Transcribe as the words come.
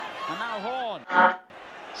And now Vaughan.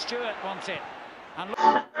 Stewart wants it. And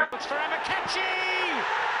looks for Amakechi!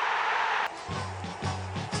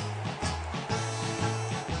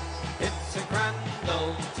 It's a grand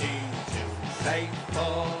old team to play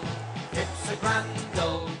for. It's a grand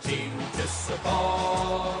old team to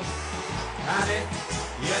support. And if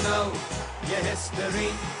you know your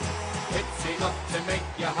history, it's enough to make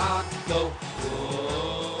your heart go whoa.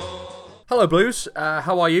 Hello Blues,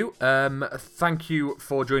 how are you? Thank you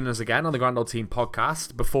for joining us again on the Grand Old Team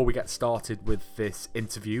podcast. Before we get started with this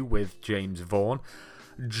interview with James Vaughan,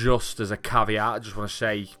 just as a caveat, I just want to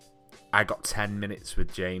say I got 10 minutes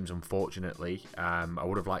with James, unfortunately. I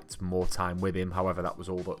would have liked more time with him. However, that was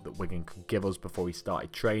all that Wigan could give us before he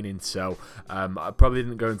started training. So I probably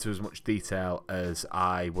didn't go into as much detail as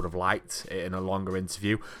I would have liked in a longer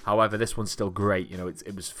interview. However, this one's still great. You know,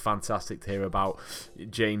 it was fantastic to hear about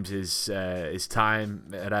James's his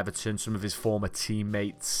time at Everton, some of his former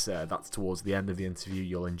teammates. That's towards the end of the interview.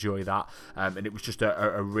 You'll enjoy that. And it was just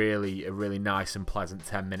a really nice and pleasant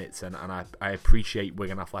 10 minutes. And I appreciate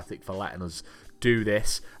Wigan Athletic for letting us do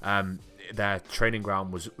this. Their training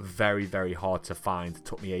ground was very hard to find. It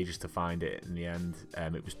took me ages to find it in the end.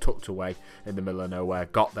 It was tucked away in the middle of nowhere.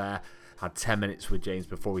 Got there, had 10 minutes with James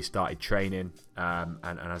before we started training, and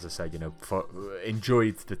as I said, you know,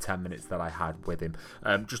 enjoyed the 10 minutes that I had with him.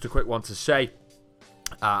 Just a quick one to say,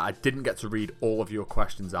 I didn't get to read all of your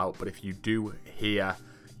questions out, but if you do hear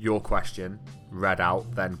your question read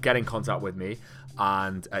out, then get in contact with me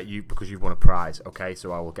and because you've won a prize. Okay,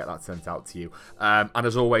 so I will get that sent out to you. And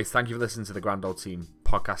as always, thank you for listening to the Grand Old Team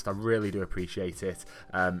podcast. I really do appreciate it.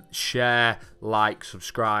 Share, like,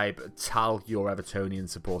 subscribe, tell your Evertonian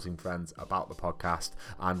supporting friends about the podcast.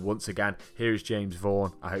 And once again, here is James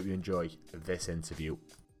Vaughan. I hope you enjoy this interview.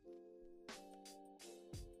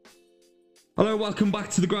 Hello, welcome back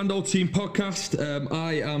to the Grand Old Team podcast.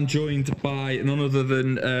 I am joined by none other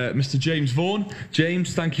than Mr. James Vaughan.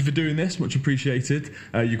 James, thank you for doing this, much appreciated.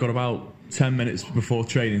 You've got about 10 minutes before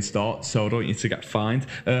training starts, so I don't want you to get fined.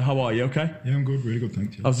 How are you, okay? Yeah, I'm good, really good,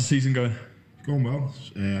 thanks. Yeah. How's the season going? Going well.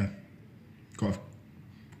 Got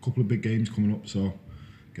a couple of big games coming up, so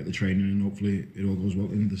get the training and hopefully it all goes well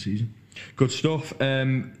at the end of the season. Good stuff.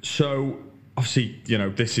 So obviously, you know,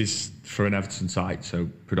 this is for an Everton site, so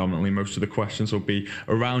predominantly most of the questions will be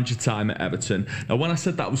around your time at Everton. Now, when I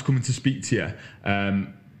said that I was coming to speak to you,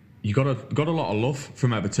 you got a lot of love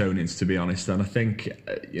from Evertonians, to be honest, and I think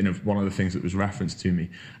you know, one of the things that was referenced to me,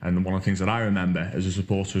 and one of the things that I remember as a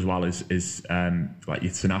supporter as well, is like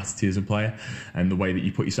your tenacity as a player and the way that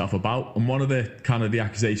you put yourself about. And one of the kind of the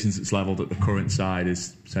accusations that's levelled at the current side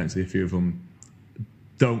is potentially a few of them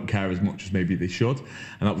don't care as much as maybe they should,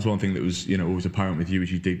 and that was one thing that was, you know, always apparent with you,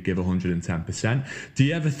 is you did give 110%. Do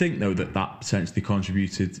you ever think though that potentially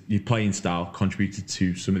contributed, your playing style contributed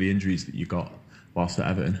to some of the injuries that you got whilst at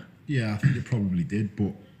Everton? Yeah, I think it probably did,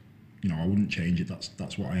 but you know, I wouldn't change it.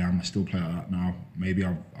 That's what I am. I still play like that now. Maybe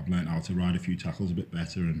I've learned how to ride a few tackles a bit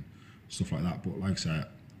better and stuff like that, but like I said,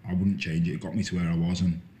 I wouldn't change it. It got me to where I was,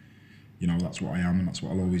 and you know, that's what I am and that's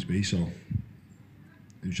what I'll always be. So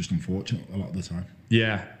it was just unfortunate a lot of the time.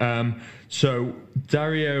 Yeah. So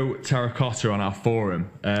Dario Terracotta on our forum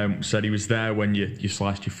said he was there when you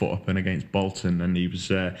sliced your foot open against Bolton, and he was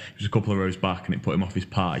a couple of rows back, and it put him off his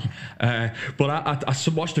pie. But I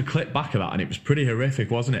watched a clip back of that, and it was pretty horrific,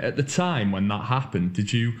 wasn't it? At the time when that happened,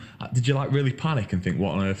 did you like really panic and think,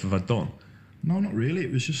 what on earth have I done? No, not really.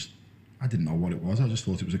 It was just, I didn't know what it was. I just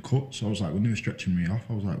thought it was a cut. So I was like, when they were stretching me off,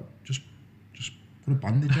 I was like, just put a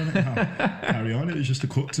bandage on it and carry on. It was just a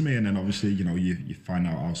cut to me, and then obviously, you know, you find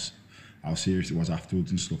out how serious it was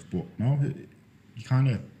afterwards and stuff. But no, you're kind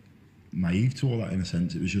of naive to all that in a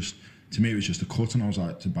sense. It was just, to me, it was just a cut, and I was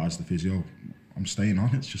like to Baz, the physio, I'm staying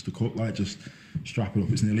on. It's just a cut, like, just strap it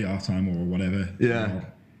up. It's nearly half time or whatever. Yeah,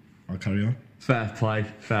 I'll carry on. Fair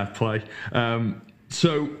play.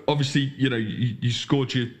 So obviously, you know, you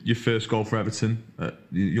scored your first goal for Everton,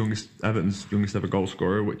 Everton's youngest ever goal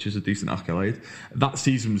scorer, which is a decent accolade. That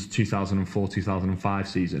season was 2004-2005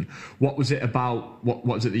 season. What was it about? What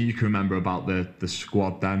was it that you can remember about the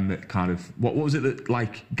squad then that kind of, what was it that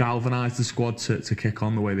like galvanised the squad to kick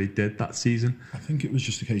on the way they did that season? I think it was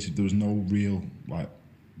just a case of there was no real, like,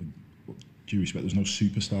 with due respect, there was no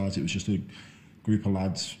superstars. It was just a group of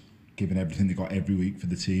lads giving everything they got every week for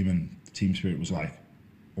the team, and the team spirit was like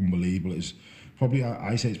unbelievable. It's probably,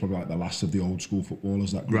 I say it's probably like the last of the old school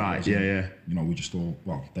footballers, that group. Right, yeah. You know, we just all,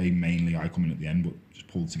 well, they mainly, I come in at the end, but just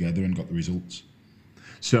pulled together and got the results.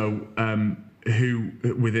 So, who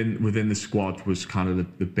within the squad was kind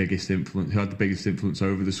of the biggest influence? Who had the biggest influence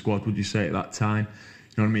over the squad? Would you say at that time?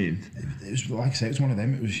 You know what I mean? It was, like I say, it was one of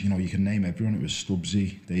them. It was, you know, you can name everyone. It was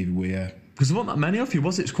Stubbsy, David Weir. Because there weren't that many of you,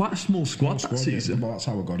 was it? It's quite a small squad that season. Yeah, well, that's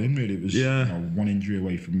how I got in, really. It was you know, one injury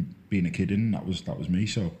away from being a kid in, and that was me.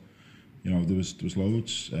 So, you know, there was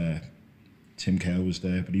loads. Tim Cale was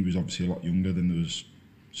there, but he was obviously a lot younger. Then there was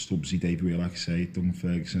Stubbsy, David Weir, like I say, Duncan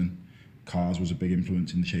Ferguson. Cars was a big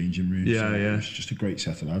influence in the changing room. It was just a great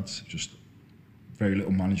set of lads. Just very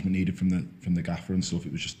little management needed from the gaffer and stuff.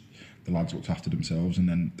 It was just the lads looked after themselves, and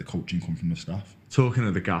then the coaching come from the staff. Talking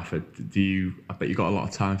of the gaffer, I bet you got a lot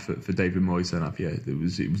of time for David Moyes then, have you?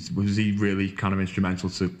 Was he really kind of instrumental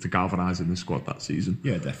to galvanising the squad that season?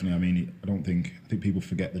 Yeah, definitely. I mean, I think people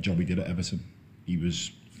forget the job he did at Everton. He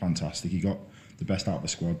was fantastic. He got the best out of the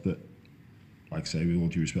squad that, like I say, with all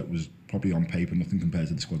due respect, was probably on paper nothing compared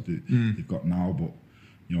to the squad they've got now. But,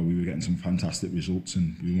 you know, we were getting some fantastic results,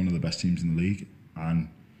 and we were one of the best teams in the league. And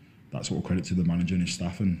that's all credit to the manager and his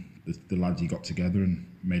staff and the lads he got together and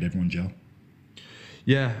made everyone gel.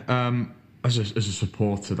 Yeah, as a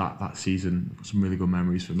supporter that season, some really good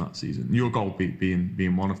memories from that season. Your goal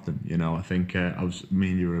being one of them. You know, I think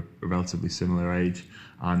me and you were a relatively similar age,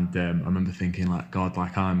 and I remember thinking, like, God,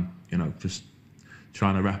 like I'm, you know, just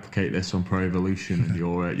trying to replicate this on Pro Evolution, and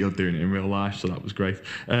you're doing it in real life, so that was great.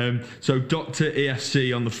 So Dr.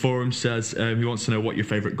 ESC on the forum says he wants to know what your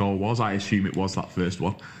favourite goal was. I assume it was that first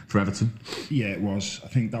one for Everton. Yeah, it was. I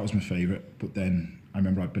think that was my favourite, but then I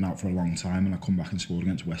remember I'd been out for a long time and I come back and scored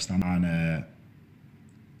against West Ham, and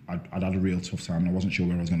I'd had a real tough time and I wasn't sure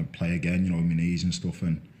where I was going to play again, you know, with my knees and stuff,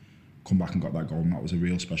 and come back and got that goal, and that was a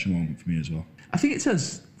real special moment for me as well. I think it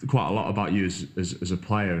says quite a lot about you as a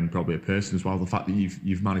player and probably a person as well, the fact that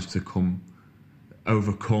you've managed to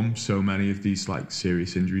overcome so many of these like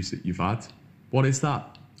serious injuries that you've had. What is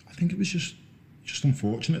that? I think it was just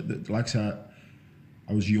unfortunate that, like I said,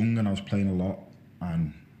 I was young and I was playing a lot,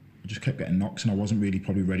 and I just kept getting knocks, and I wasn't really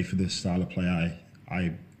probably ready for the style of play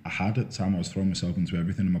I had at the time. I was throwing myself into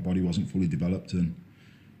everything and my body wasn't fully developed, and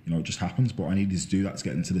you know, it just happens. But I needed to do that to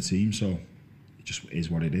get into the team, so it just is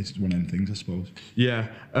what it is. It's one of them things, I suppose. Yeah.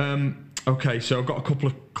 Okay, so I've got a couple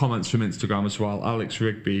of comments from Instagram as well. Alex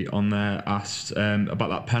Rigby on there asked about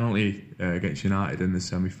that penalty against United in the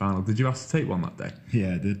semi-final. Did you have to take one that day?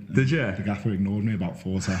 Yeah, I did. Did you? The gaffer ignored me about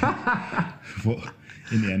 4 times. But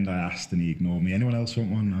in the end, I asked and he ignored me. Anyone else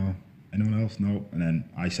want one? No. Anyone else? No. And then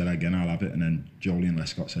I said again, I'll have it. And then Jolie and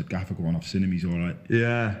Lescott said, Gaffer, go on, I've seen him, he's all right.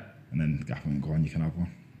 Yeah. And then the gaffer went, go on, you can have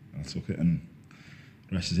one. And I took it, and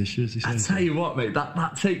the rest is history, as he said. I tell you what, mate,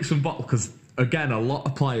 that takes some bottle, because again, a lot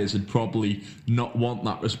of players would probably not want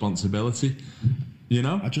that responsibility. You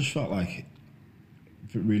know? I just felt like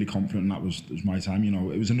really confident, and that was my time. You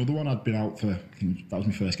know, it was another one I'd been out for. That was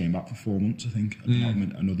my first game back for 4 months, I think. I'd been out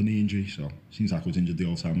with another knee injury, so it seems like I was injured the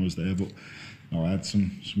whole time I was there. But no, I had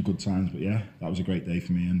some good times. But yeah, that was a great day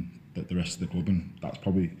for me and the rest of the club, and that's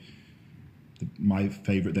probably my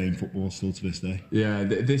favourite day in football still to this day. Yeah,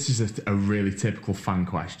 this is a really typical fan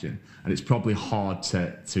question, and it's probably hard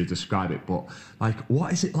to describe it, but like,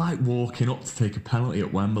 what is it like walking up to take a penalty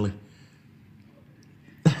at Wembley?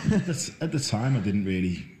 At the time, I didn't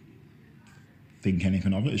really think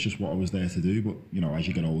anything of it. It's just what I was there to do. But you know, as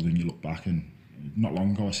you get older and you look back, and not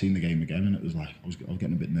long ago I seen the game again, and it was like I was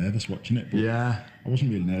getting a bit nervous watching it. But yeah, I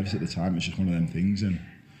wasn't really nervous at the time. It's just one of them things, and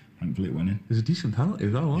thankfully it went in. It was a decent penalty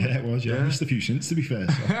as well, wasn't it? Yeah, it was. Yeah, I missed a few since, to be fair.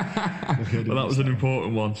 So. Well, that was an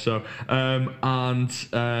important one. So,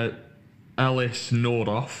 Ellis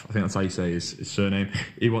Nordoff, I think that's how you say his surname.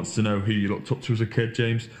 He wants to know who you looked up to as a kid,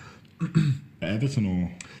 James. Everton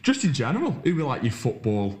or just in general, who were like your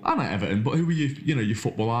football? I'm at Everton, but who were your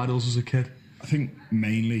football idols as a kid? I think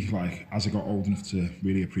mainly, like, as I got old enough to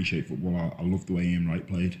really appreciate football, I loved the way Ian Wright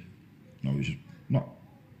played. You know, he was just not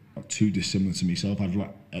too dissimilar to myself. I'd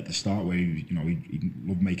like at the start where he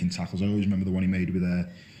loved making tackles. I always remember the one he made with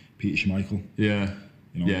Peter Schmeichel. Yeah,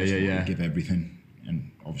 you know, he'd give everything,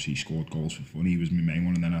 and obviously he scored goals for fun. He was my main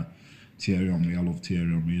one, and then Thierry Henry. I love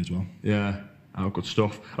Thierry Henry as well. Yeah. Oh, good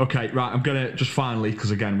stuff. Okay, right, I'm going to just finally, because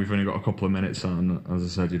again, we've only got a couple of minutes, and as I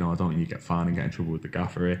said, you know, I don't want you to get fined and get in trouble with the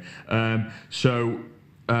gaffer here.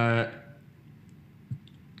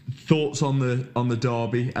 Thoughts on the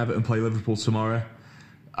derby? Everton play Liverpool tomorrow.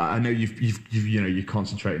 I know you're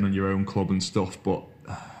concentrating on your own club and stuff, but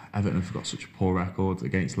Everton have got such a poor record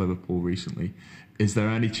against Liverpool recently. Is there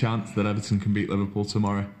any chance that Everton can beat Liverpool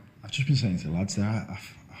tomorrow? I've just been saying to the lads there, I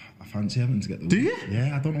fancy Everton to get the win. Do you?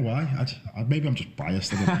 Yeah, I don't know why. Maybe I'm just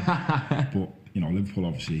biased a bit. But, you know, Liverpool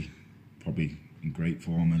obviously probably in great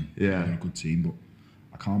form and they're a good team, but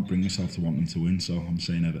I can't bring myself to want them to win, so I'm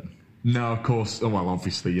saying Everton. No, of course. Oh, well,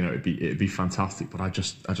 obviously, it'd be fantastic. But I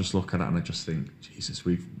just look at it and I just think, Jesus,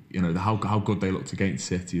 how good they looked against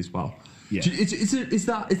City as well. Yeah. Is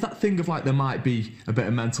that thing of like there might be a bit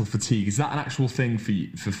of mental fatigue? Is that an actual thing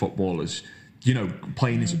for footballers?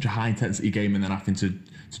 Playing in such a high intensity game and then having to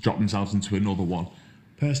drop themselves into another one.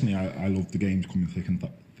 Personally, I love the games coming thick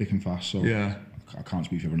and fast. So yeah. I can't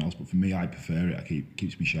speak for everyone else, but for me, I prefer it. It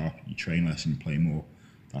keeps me sharp. You train less and play more.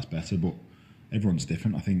 That's better. But everyone's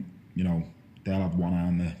different. I think they'll have one eye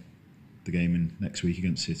on the game in next week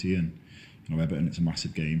against City, and Everton. It's a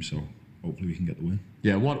massive game, so hopefully we can get the win.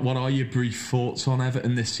 Yeah. What are your brief thoughts on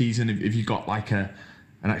Everton this season? Have you got like an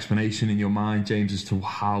explanation in your mind, James, as to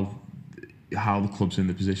how the club's in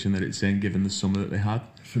the position that it's in, given the summer that they had?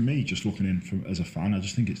 For me, just looking in as a fan, I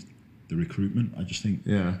just think it's the recruitment. I just think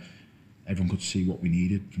everyone could see what we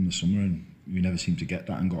needed from the summer, and we never seemed to get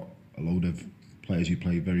that, and got a load of players who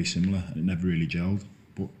play very similar, and it never really gelled.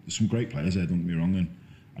 But there's some great players there, don't get me wrong, and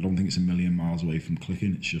I don't think it's a million miles away from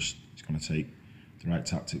clicking. It's going to take the right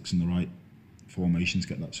tactics and the right formations to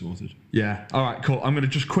get that sorted. Yeah. All right, cool. I'm going to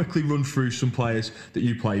just quickly run through some players that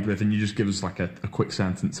you played with, and you just give us like a quick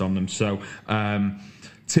sentence on them. So,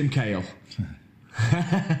 Tim Cahill.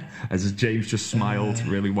 As James just smiled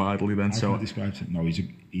really widely then. How can I describe him? No, he's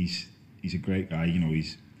a great guy.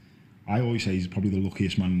 I always say he's probably the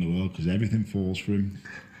luckiest man in the world because everything falls for him.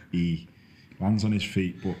 He lands on his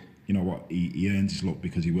feet, but you know what? He earns his luck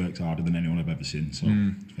because he works harder than anyone I've ever seen. So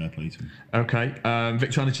it's fair play to him. Okay.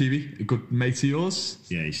 Victor Anachibi, a good mate of yours?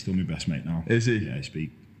 Yeah, he's still my best mate now. Is he? Yeah, I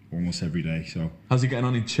speak almost every day. So how's he getting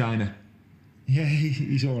on in China? Yeah,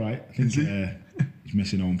 he's all right. I think he's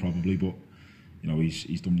missing home probably, but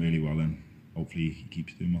he's done really well, and hopefully he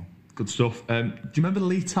keeps doing well. Good stuff. Do you remember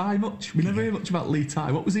Lee Ty much? We never hear much about Lee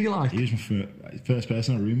Ty. What was he like? He was my first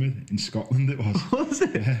person I roomed with in Scotland. It was. Was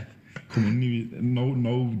it? Yeah. Come in,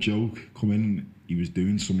 no joke. Come in, he was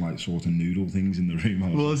doing some like sort of noodle things in the room.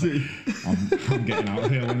 Was he? I'm getting out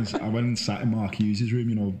of here. I went and sat in Mark Hughes' room.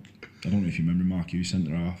 I don't know if you remember Mark Hughes,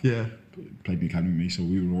 centre half. Yeah. Played in the academy with me, so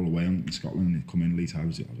we were all away in Scotland. And he'd come in, Lee Ty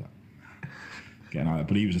was it. I was like, getting out of it.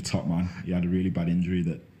 But he was a top man. He had a really bad injury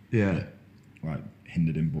that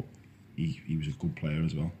hindered him, but he was a good player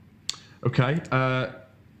as well. Okay.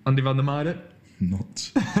 Andy van der Meijden?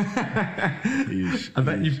 Nuts. I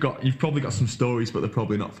bet you've probably got some stories, but they're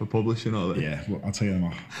probably not for publishing, are they? Yeah, well, I'll tell you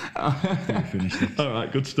them after we finish it. All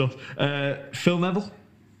right, good stuff. Phil Neville?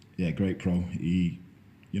 Yeah, great pro. He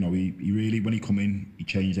really, when he come in, he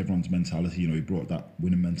changed everyone's mentality. He brought that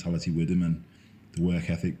winning mentality with him, and the work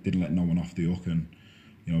ethic, didn't let no one off the hook, and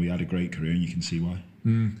he had a great career, and you can see why.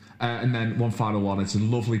 And then one final one. It's a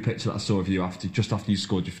lovely picture that I saw of you just after you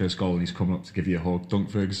scored your first goal, and he's coming up to give you a hug. Dunk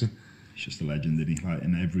Ferguson. He's just a legend, isn't he? Like,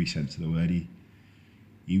 in every sense of the word.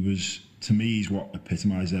 He was, to me, he's what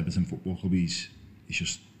epitomised Everton Football Club. He's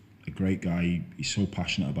just a great guy. He's so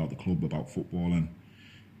passionate about the club, about football, and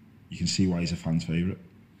you can see why he's a fan's favourite.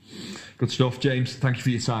 Good stuff, James. Thank you for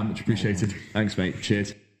your time. Much appreciated. Thanks, mate.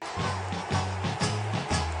 Cheers.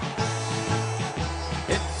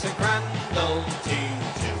 It's a grand old team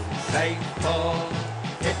to play for.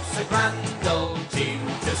 It's a grand old team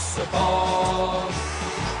to support.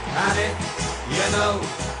 And if you know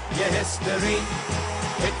your history,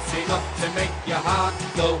 it's enough to make your heart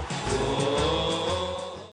go, whoa.